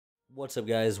What's up,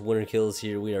 guys? Winter Kills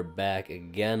here. We are back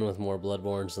again with more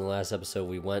Bloodborne. In the last episode,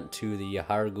 we went to the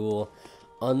Hargul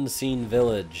Unseen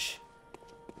Village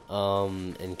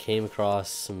and came across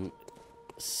some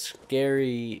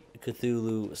scary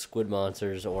Cthulhu squid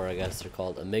monsters, or I guess they're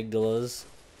called Amygdalas.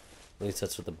 At least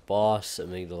that's what the boss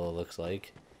Amygdala looks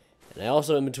like. And I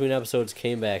also, in between episodes,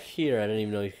 came back here. I didn't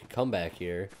even know you could come back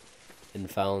here.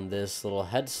 And found this little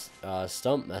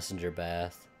stump messenger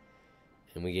bath.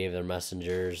 And we gave their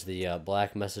messengers the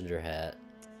black messenger hat.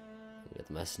 We got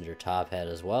the messenger top hat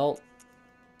as well.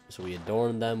 So we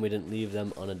adorned them. We didn't leave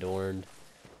them unadorned.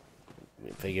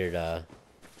 We figured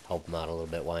help them out a little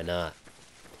bit. Why not?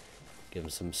 Give them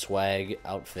some swag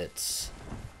outfits.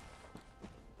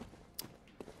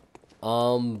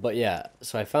 But yeah.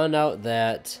 So I found out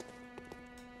that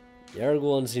the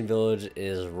Hargul Unseen Village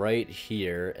is right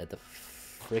here at the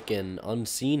frickin'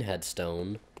 Unseen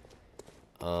Headstone.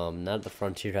 Not the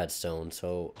Frontier Headstone,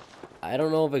 so I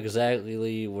don't know if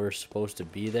exactly we're supposed to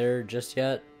be there just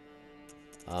yet.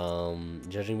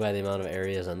 Judging by the amount of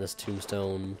areas on this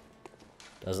tombstone,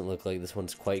 doesn't look like this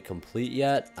one's quite complete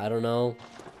yet. I don't know.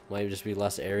 Might just be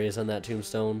less areas on that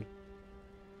tombstone.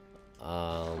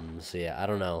 So yeah, I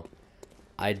don't know.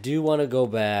 I do want to go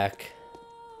back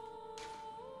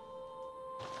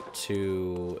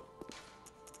to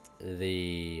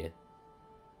the...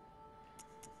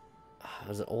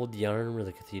 Was it Old Yarnum or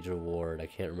the Cathedral Ward? I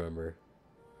can't remember.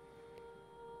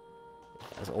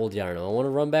 It was Old Yarnum. I want to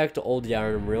run back to Old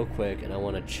Yarnum real quick, and I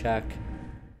want to check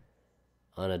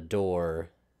on a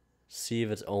door, see if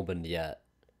it's opened yet.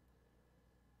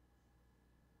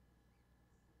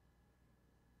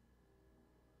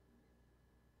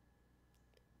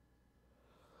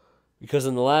 Because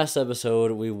in the last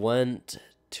episode, we went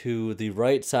to the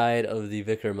right side of the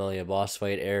Vicar Amelia boss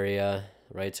fight area,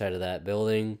 right side of that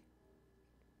building.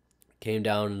 Came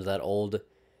down into that old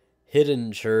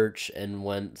hidden church and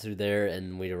went through there,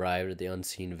 and we arrived at the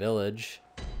Unseen Village.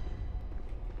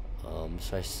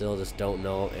 So I still just don't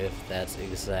know if that's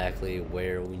exactly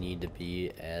where we need to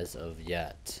be as of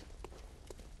yet.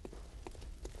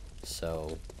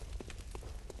 So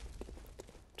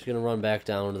just gonna run back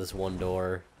down to this one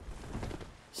door,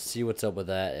 see what's up with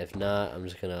that. If not, I'm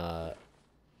just gonna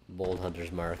bold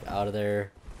hunter's mark out of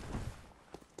there.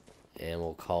 And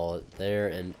we'll call it there.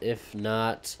 And if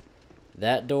not,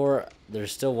 that door,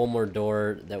 there's still one more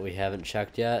door that we haven't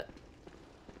checked yet.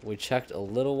 We checked a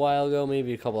little while ago,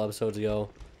 maybe a couple episodes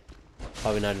ago.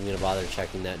 Probably not even going to bother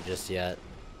checking that just yet.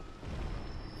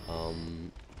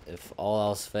 If all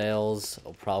else fails,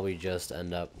 I'll probably just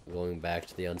end up going back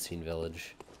to the Unseen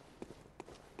Village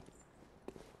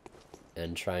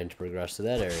and trying to progress to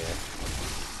that area.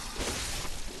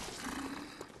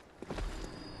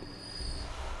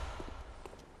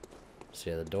 So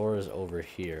yeah, the door is over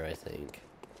here, I think.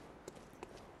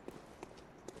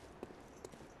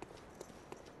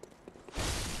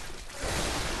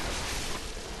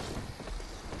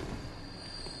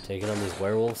 Taking on these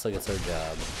werewolves like it's our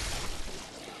job.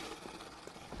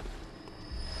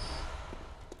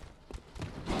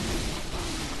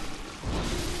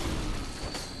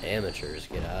 Amateurs,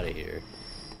 get out of here.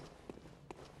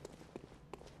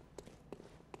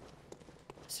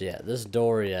 So yeah, this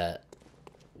door yet.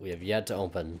 We have yet to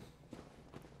open.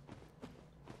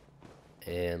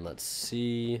 And let's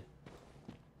see.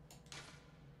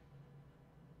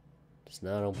 It's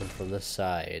not open from this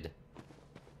side.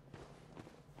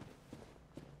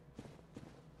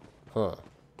 Huh.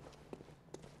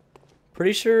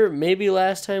 Pretty sure maybe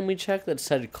last time we checked that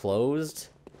said closed.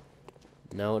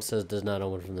 Now it says does not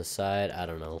open from the side. I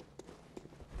don't know.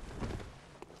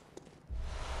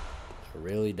 I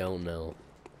really don't know.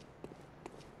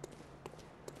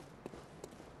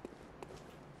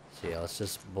 So yeah, let's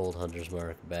just bold hunter's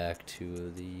mark back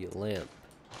to the lamp.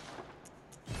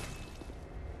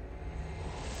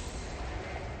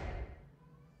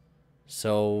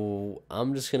 So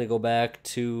I'm just gonna go back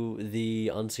to the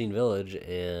Unseen Village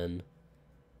and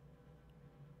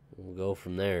we'll go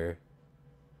from there.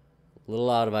 A little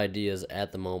out of ideas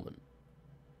at the moment.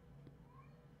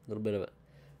 A little bit of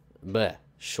it,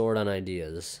 short on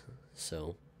ideas.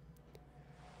 So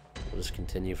we'll just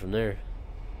continue from there.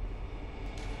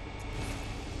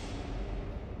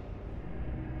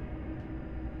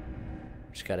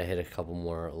 Just gotta hit a couple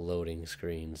more loading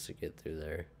screens to get through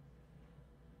there.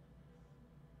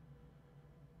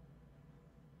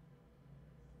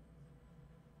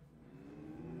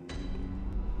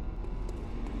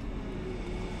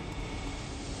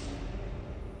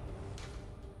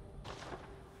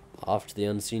 Off to the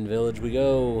Unseen Village we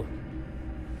go.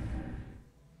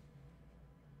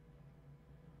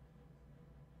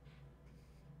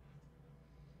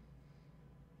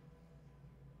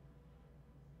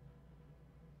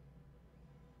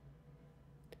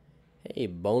 Hey,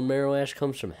 bone marrow ash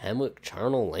comes from Hemwick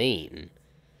Charnel Lane.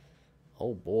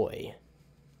 Oh boy.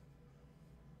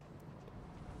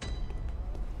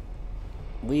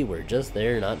 We were just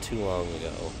there not too long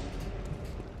ago.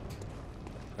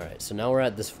 Alright, so now we're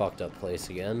at this fucked up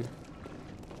place again.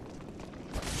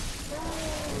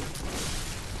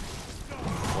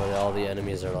 Where all the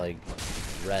enemies are like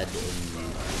red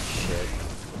and shit.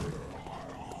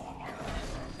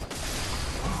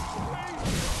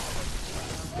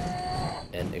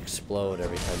 And explode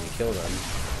every time you kill them.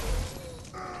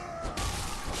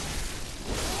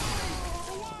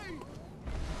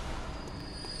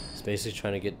 It's basically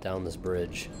trying to get down this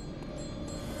bridge.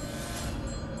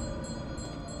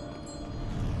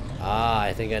 Ah,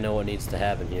 I think I know what needs to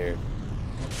happen here.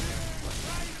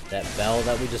 That bell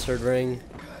that we just heard ring.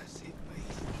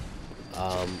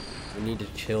 We need to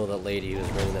kill the lady who's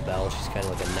ringing the bell. She's kind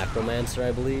of like a necromancer,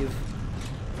 I believe.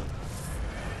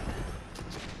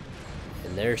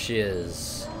 And there she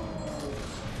is.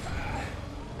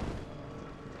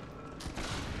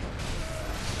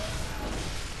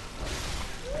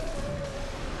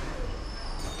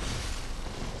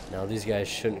 Now these guys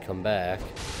shouldn't come back.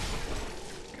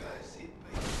 They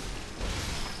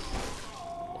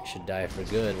should die for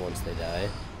good once they die.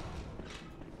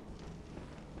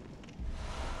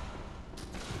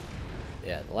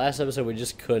 Yeah, the last episode we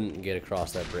just couldn't get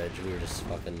across that bridge. We were just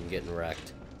fucking getting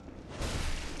wrecked.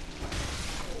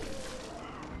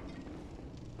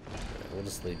 Right, we'll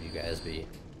just leave you guys be.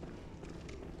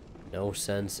 No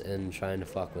sense in trying to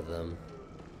fuck with them.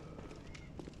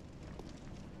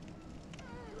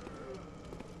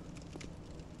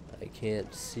 I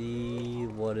can't see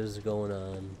what is going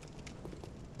on.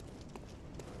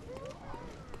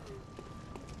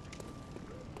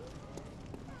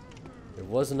 There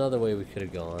was another way we could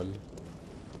have gone.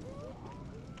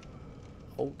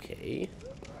 Okay.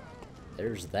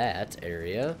 There's that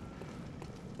area.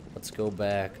 Let's go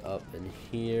back up in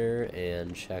here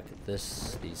and check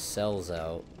these cells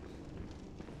out.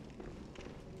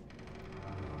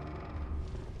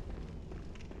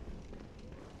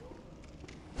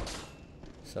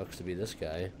 Sucks to be this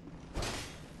guy.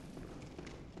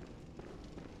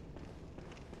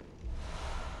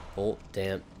 Bolt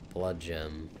damp blood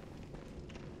gem.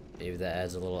 Maybe that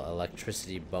adds a little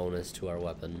electricity bonus to our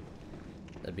weapon.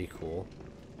 That'd be cool.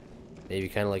 Maybe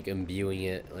kind of like imbuing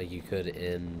it like you could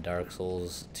in Dark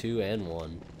Souls 2 and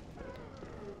 1.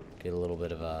 Get a little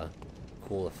bit of a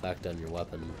cool effect on your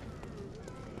weapon.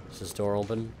 Is this door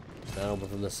open? It's not open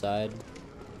from this side.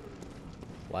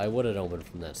 Why would it open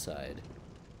from that side?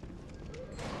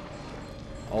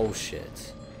 Oh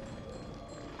shit.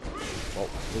 Oh,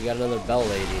 we got another bell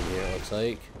lady in here, it looks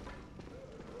like.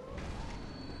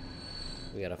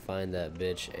 We gotta find that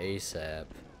bitch ASAP.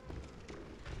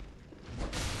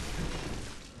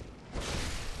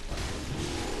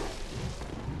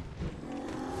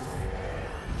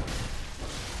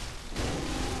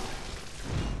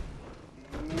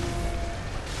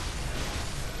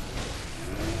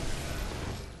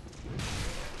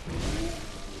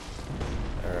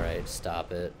 Alright,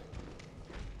 stop it.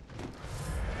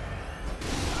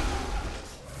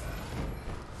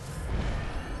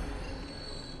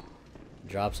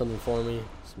 Drop something for me.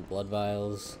 Some blood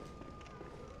vials.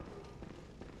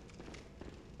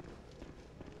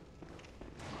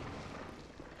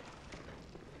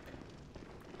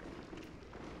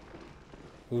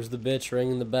 Who's the bitch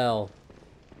ringing the bell?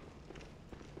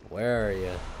 Where are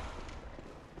you?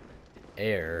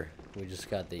 Air. We just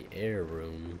got the air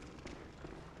room.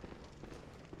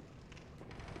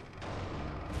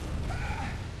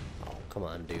 Oh, come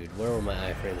on, dude. Where were my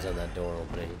iframes on that door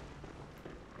opening?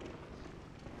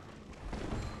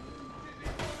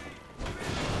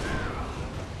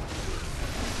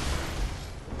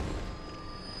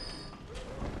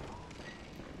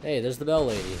 Hey, there's the bell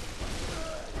lady.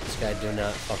 This guy do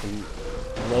not fucking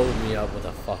load me up with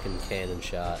a fucking cannon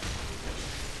shot.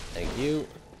 Thank you.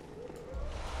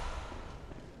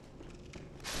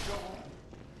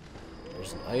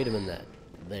 There's an item in that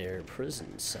there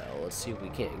prison cell. Let's see if we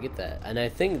can't get that. And I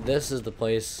think this is the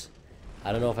place,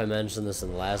 I don't know if I mentioned this in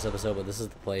the last episode, but this is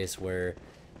the place where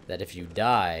that if you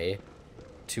die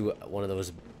to one of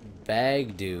those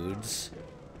bag dudes,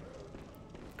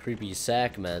 creepy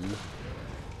sack men,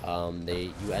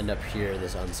 you end up here in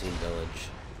this unseen village.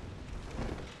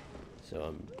 So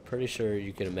I'm pretty sure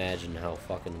you can imagine how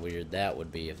fucking weird that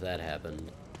would be if that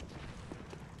happened.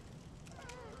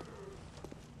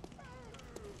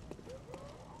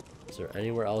 Is there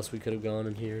anywhere else we could have gone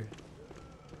in here?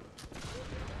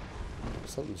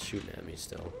 Something's shooting at me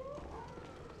still.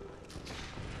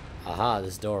 Aha,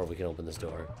 this door. We can open this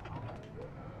door.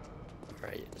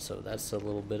 Alright, so that's a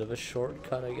little bit of a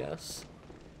shortcut, I guess.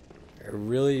 I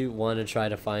really want to try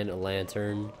to find a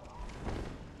lantern.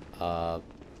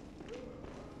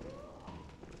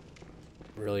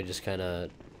 Really just kind of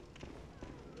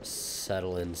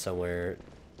settle in somewhere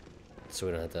so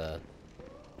we don't have to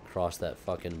cross that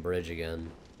fucking bridge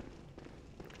again.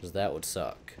 Because that would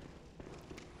suck.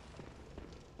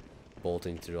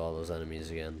 Bolting through all those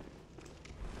enemies again.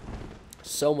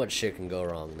 So much shit can go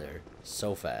wrong there.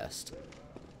 So fast.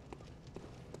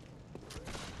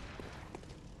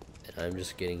 And I'm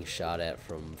just getting shot at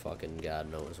from fucking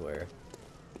God knows where.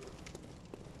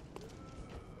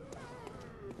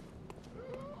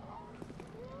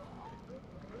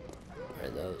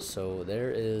 Alright, though, so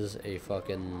there is a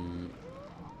fucking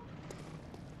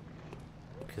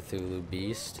Cthulhu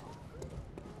beast.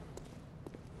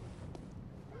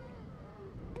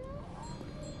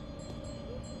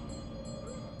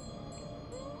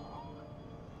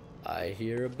 I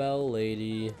hear a bell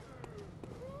lady.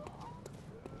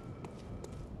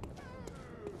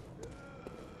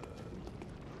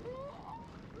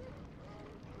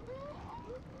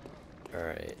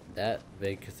 Alright, that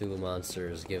big Cthulhu monster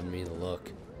is giving me the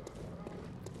look.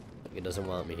 Like it doesn't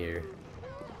want me here.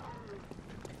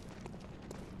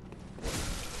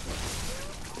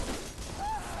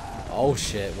 Oh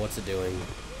shit, what's it doing?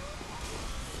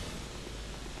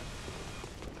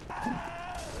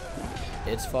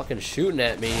 It's fucking shooting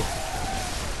at me.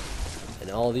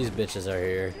 And all these bitches are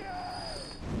here.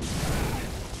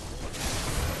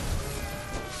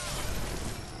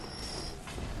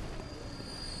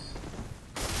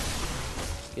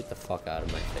 Get the fuck out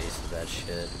of my face with that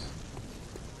shit.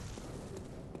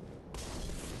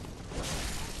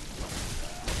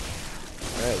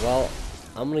 Alright, well,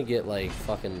 I'm gonna get like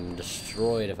fucking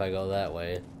destroyed if I go that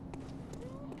way.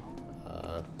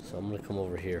 So I'm gonna come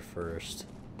over here first.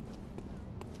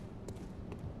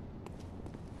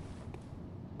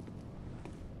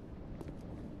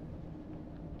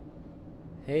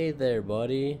 Hey there,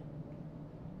 buddy.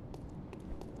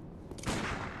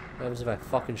 What happens if I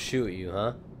fucking shoot you,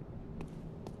 huh?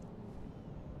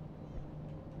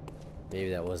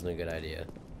 Maybe that wasn't a good idea.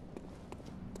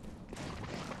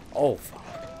 Oh, fuck.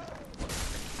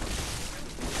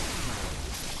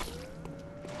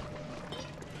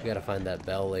 We gotta find that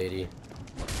bell lady.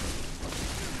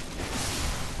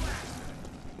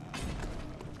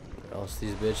 Or else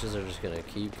these bitches are just gonna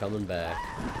keep coming back.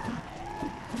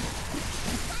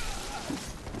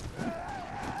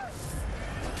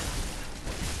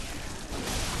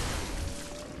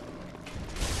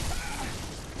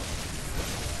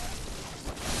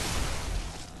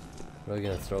 Are they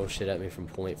gonna throw shit at me from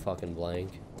point fucking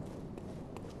blank?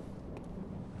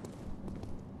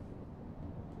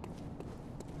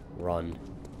 Run.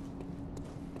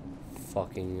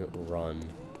 Fucking run.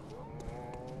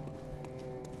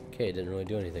 Okay, it didn't really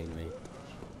do anything to me.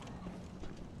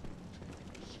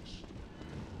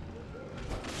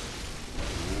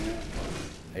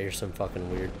 I hear some fucking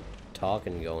weird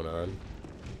talking going on.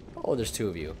 Oh, there's two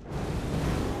of you.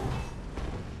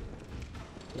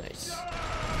 Nice.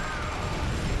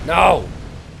 No!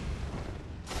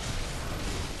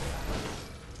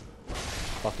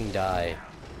 Fucking die.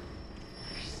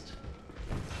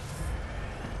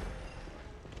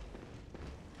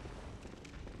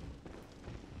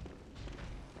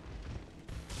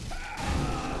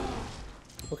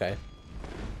 Okay.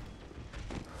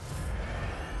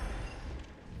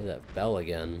 Hear that bell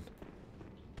again.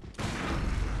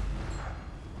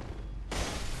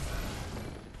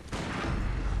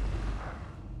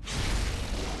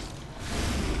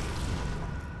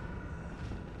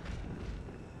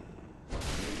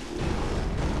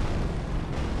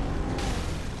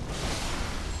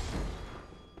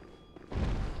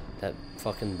 That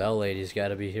fucking bell lady's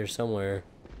gotta be here somewhere.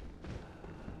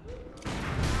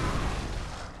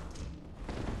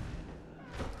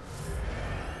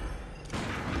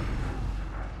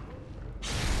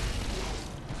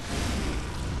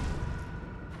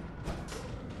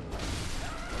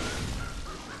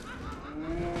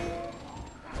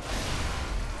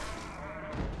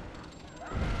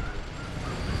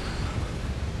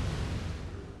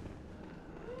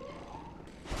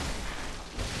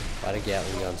 Why do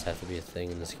Gatling guns have to be a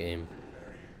thing in this game?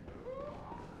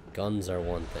 Guns are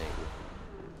one thing.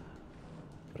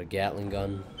 But a Gatling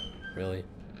gun? Really?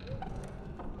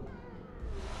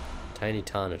 Tiny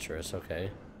tonitrus, okay.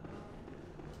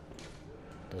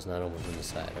 Does not open from the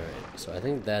side, alright. So I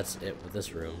think that's it with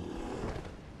this room.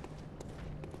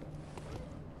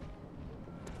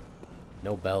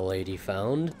 No bell lady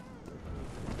found.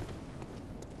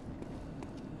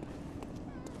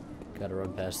 Gotta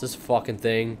run past this fucking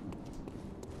thing.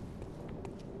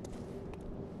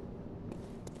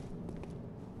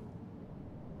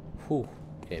 Whew.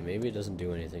 Okay, maybe it doesn't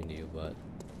do anything to you, but...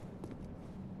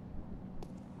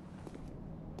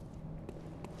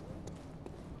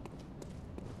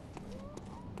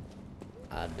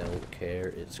 I don't care.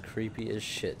 It's creepy as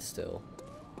shit still.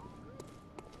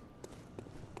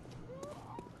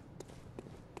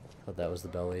 Thought that was the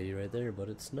bell lady right there, but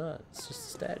it's not. It's just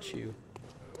a statue.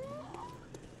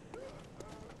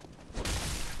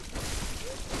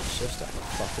 It's just a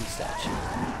fucking statue.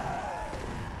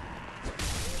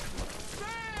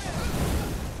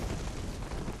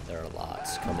 There are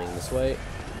lots coming this way.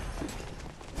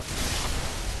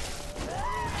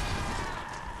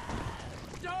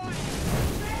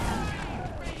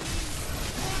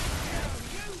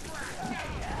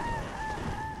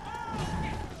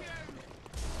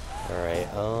 Alright,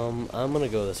 I'm gonna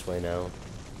go this way now.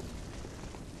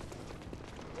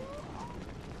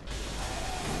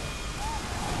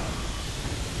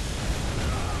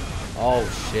 Oh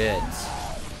shit.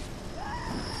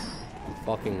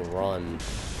 Fucking run.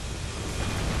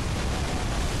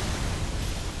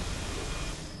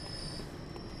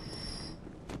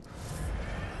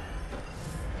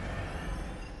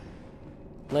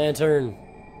 Lantern.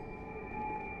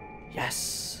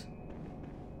 Yes.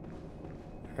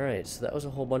 Alright, so that was a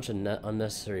whole bunch of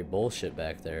unnecessary bullshit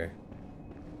back there.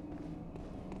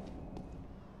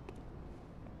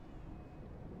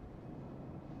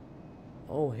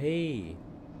 Oh, hey.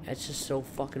 That's just so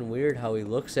fucking weird how he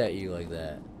looks at you like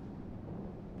that.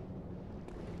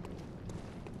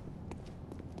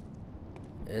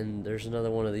 And there's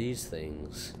another one of these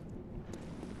things.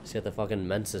 He's got the fucking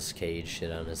Mensis cage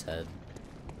shit on his head.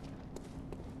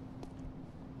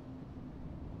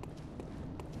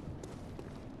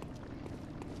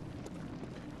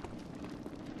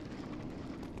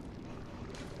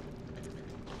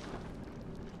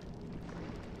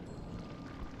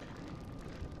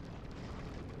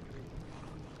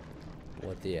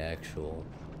 What the actual...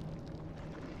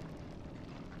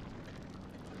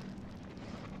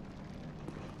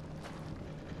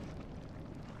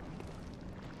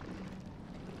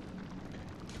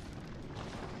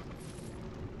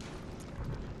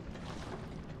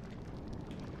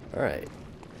 Alright.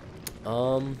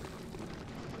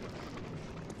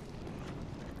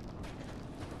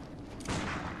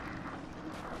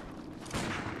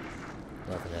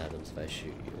 Nothing happens if I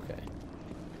shoot you, okay.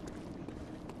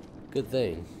 Good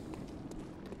thing.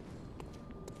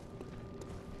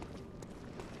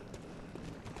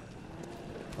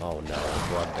 Oh no,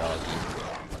 blood dog.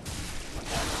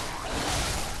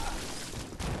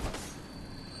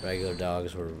 Regular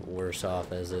dogs were worse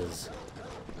off as is.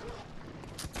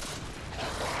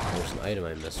 There's an item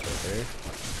I missed right there.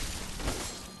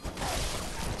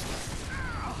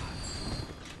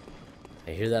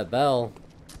 I hear that bell.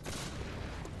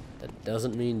 That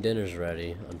doesn't mean dinner's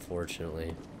ready,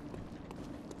 unfortunately.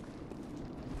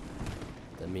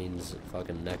 That means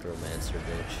fucking necromancer,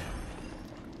 bitch.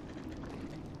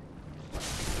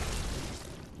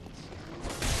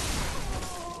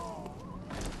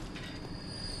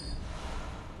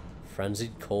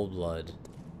 Frenzied cold blood.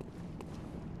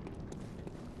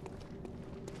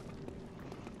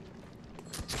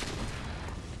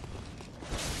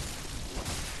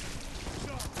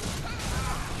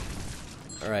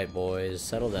 Alright, boys,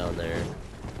 settle down there.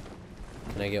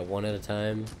 Can I get one at a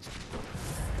time?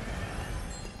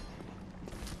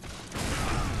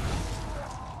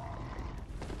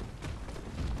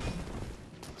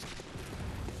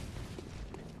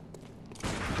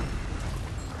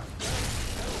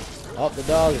 Oh, the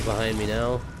dog is behind me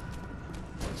now.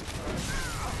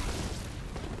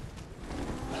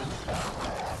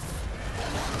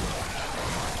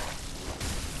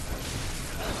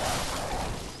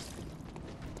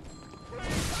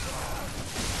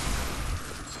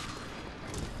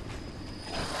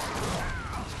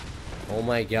 Oh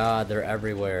my god, they're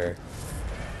everywhere.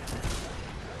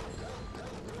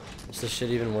 Is this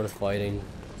shit even worth fighting?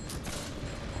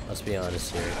 Let's be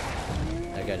honest here.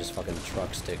 That guy just fucking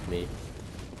truck sticked me.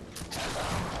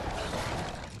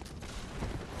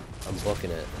 I'm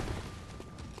booking it.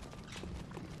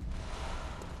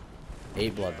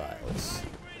 8 blood vials.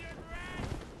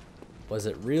 Was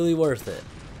it really worth it?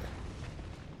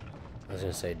 I was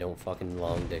gonna say, don't fucking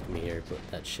long dick me here, but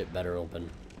that shit better open.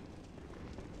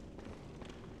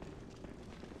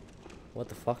 What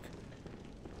the fuck?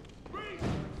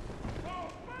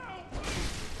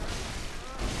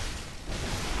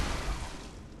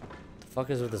 The fuck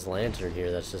is with this lantern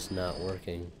here that's just not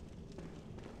working?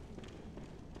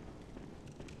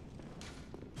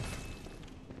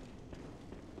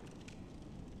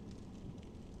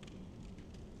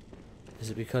 Is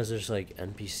it because there's like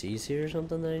NPCs here or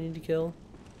something that I need to kill?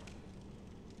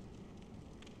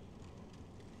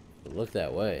 Look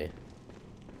that way.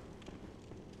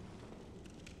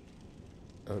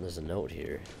 Oh, there's a note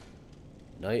here.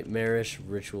 Nightmarish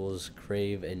rituals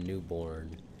crave a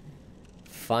newborn.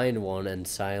 Find one and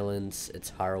silence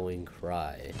its harrowing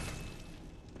cry.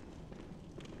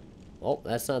 Well,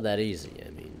 that's not that easy. I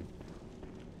mean,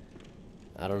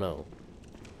 I don't know.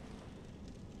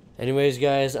 Anyways,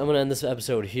 guys, I'm going to end this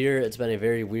episode here. It's been a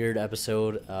very weird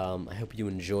episode. I hope you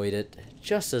enjoyed it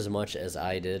just as much as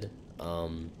I did.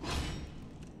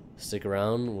 Stick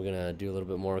around. We're going to do a little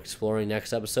bit more exploring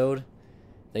next episode.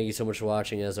 Thank you so much for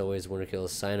watching. As always, Winterkill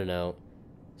is signing out.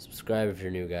 Subscribe if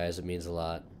you're new, guys. It means a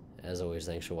lot. As always,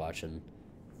 thanks for watching.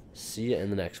 See you in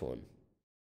the next one.